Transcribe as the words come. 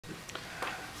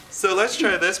So let's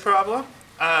try this problem.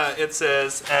 It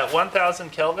says, at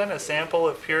 1000 Kelvin, a sample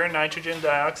of pure nitrogen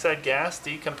dioxide gas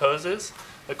decomposes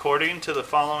according to the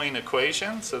following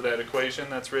equation. So that equation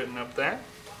that's written up there.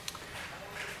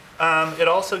 It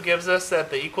also gives us that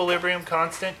the equilibrium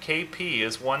constant Kp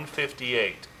is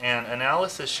 158. And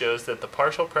analysis shows that the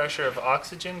partial pressure of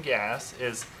oxygen gas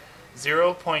is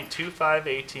 0.25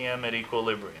 atm at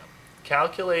equilibrium.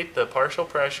 Calculate the partial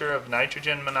pressure of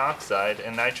nitrogen monoxide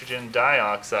and nitrogen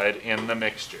dioxide in the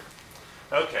mixture.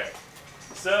 Okay,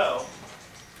 so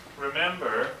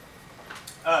remember,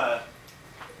 the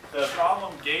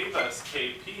problem gave us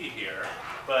Kp here,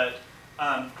 but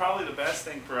probably the best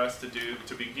thing for us to do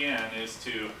to begin is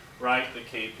to write the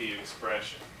Kp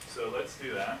expression. So let's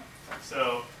do that.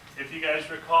 So if you guys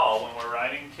recall, when we're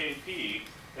writing Kp,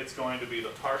 it's going to be the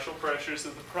partial pressures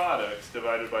of the products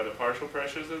divided by the partial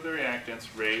pressures of the reactants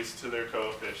raised to their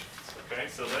coefficients. Okay,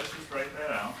 so let's just write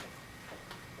that out.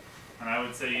 And I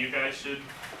would say you guys should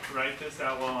write this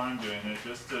out while I'm doing it,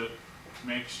 just to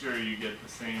make sure you get the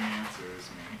same answer as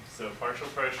me. So partial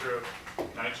pressure of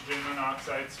nitrogen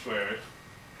monoxide squared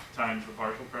times the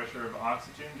partial pressure of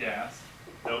oxygen gas,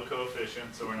 no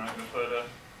coefficient, so we're not going to put a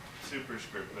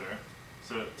superscript there.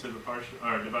 So to the partial,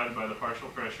 or divided by the partial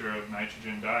pressure of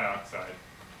nitrogen dioxide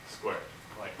squared,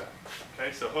 like that.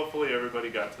 Okay, so hopefully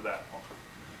everybody got to that point.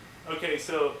 Okay,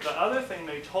 so the other thing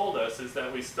they told us is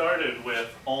that we started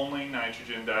with only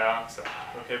nitrogen dioxide.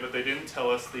 Okay, but they didn't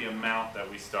tell us the amount that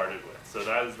we started with. So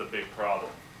that is the big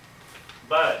problem.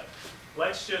 But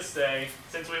let's just say,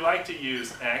 since we like to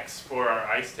use x for our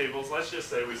ice tables, let's just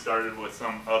say we started with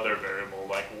some other variable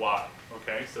like y.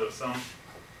 Okay, so some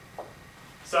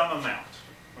amount.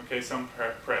 Okay, some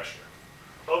pressure.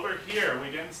 Over here,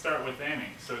 we didn't start with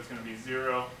any, so it's going to be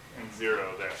 0 and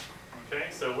 0 there.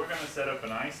 Okay, so we're going to set up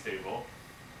an ice table.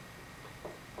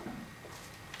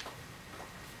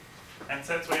 And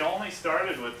since we only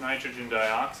started with nitrogen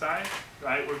dioxide,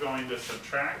 right, we're going to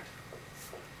subtract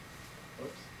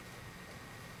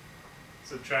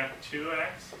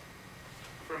 2x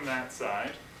from that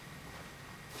side,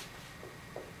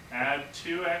 add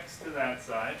 2x to that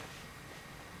side,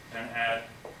 and add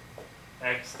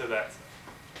x to that side.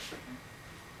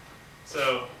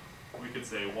 So we could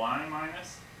say y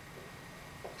minus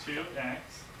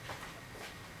 2x,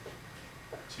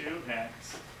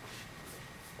 2x,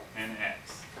 and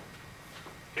x.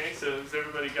 Okay, so has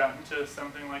everybody gotten to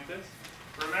something like this?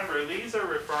 Remember, these are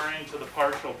referring to the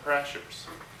partial pressures.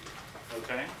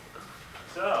 Okay?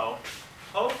 So,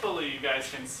 hopefully you guys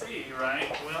can see,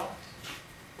 right? Well,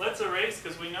 let's erase,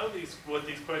 because we know what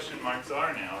these question marks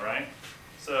are now, right?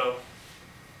 So,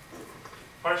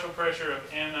 partial pressure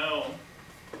of NO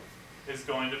is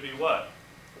going to be what?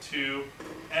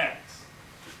 2x,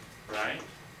 right?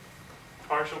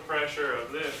 Partial pressure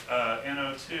of this,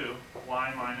 NO2,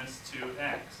 y minus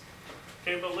 2x.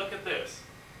 Okay, but look at this.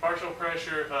 Partial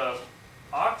pressure of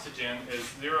oxygen is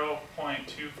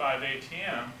 0.25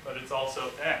 atm, but it's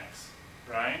also x,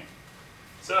 right?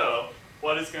 So,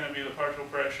 what is going to be the partial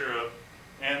pressure of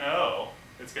NO?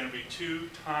 It's going to be 2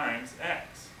 times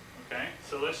x, okay?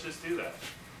 So let's just do that.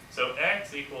 So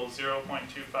x equals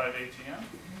 0.25 atm.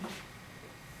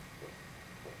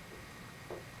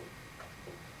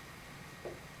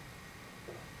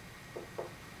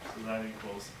 So that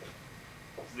equals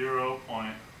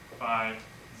 0.50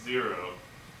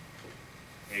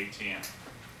 atm,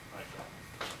 like that.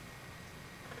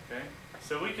 Okay?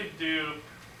 So we could do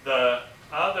the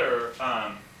other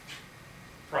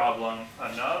problem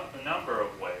a number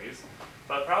of ways,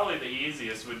 but probably the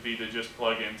easiest would be to just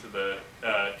plug into the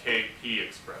Kp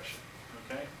expression.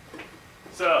 Okay?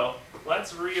 So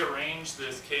let's rearrange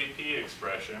this Kp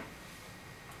expression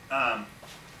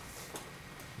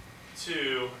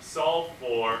to solve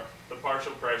for the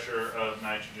partial pressure of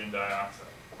nitrogen dioxide.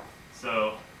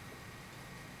 So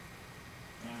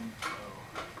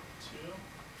NO2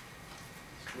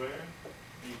 squared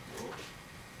equals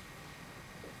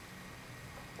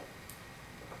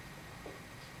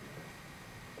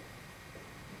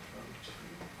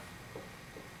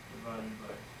divided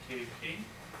by Kp,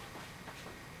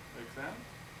 like that.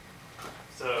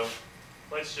 So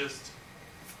let's just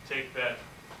take that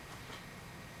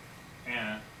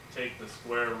and take the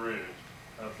square root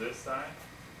of this side,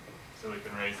 so we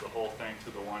can raise the whole thing to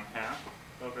the 1/2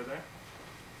 over there.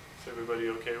 Is everybody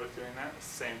okay with doing that? It's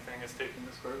the same thing as taking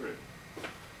the square root.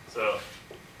 So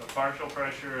the partial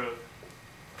pressure of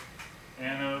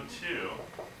NO2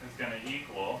 is going to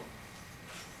equal,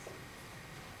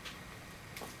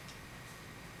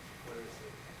 what is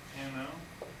it? NO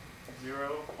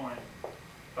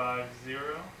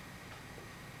 0.50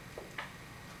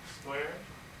 squared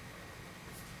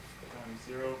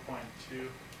 0.25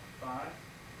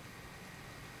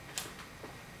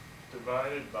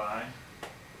 divided by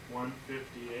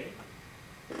 158.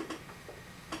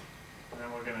 And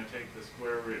then we're going to take the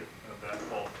square root of that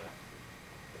whole thing.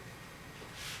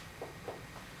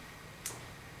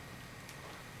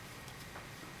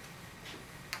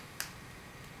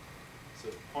 So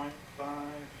 0.5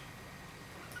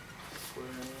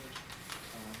 squared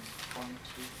times 0.25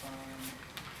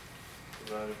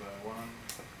 divided by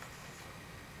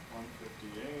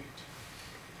 158,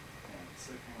 and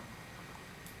second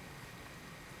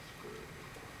square root.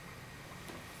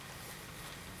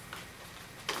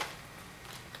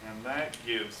 And that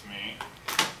gives me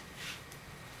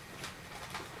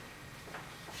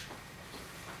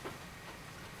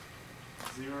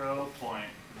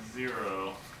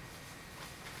 0.0,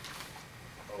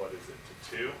 what is it, to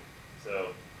 2?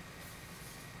 So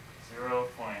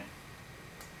 0.02018.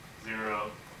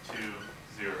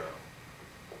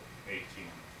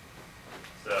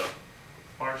 So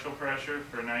partial pressure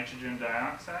for nitrogen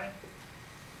dioxide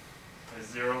is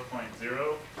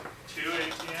 0.02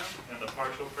 atm, and the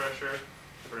partial pressure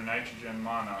for nitrogen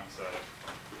monoxide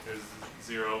is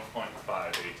 0.5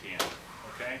 atm.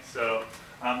 Okay, so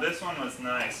this one was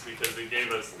nice because it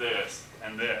gave us this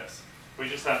and this. We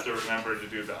just have to remember to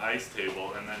do the ice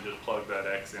table and then just plug that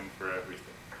X in for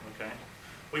everything. Okay,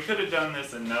 we could have done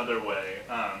this another way,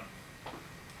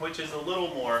 which is a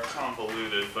little more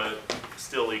convoluted, but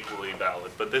still equally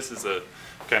valid. But this is a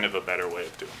kind of a better way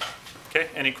of doing it. Okay,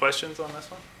 any questions on this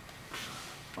one?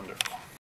 Wonderful.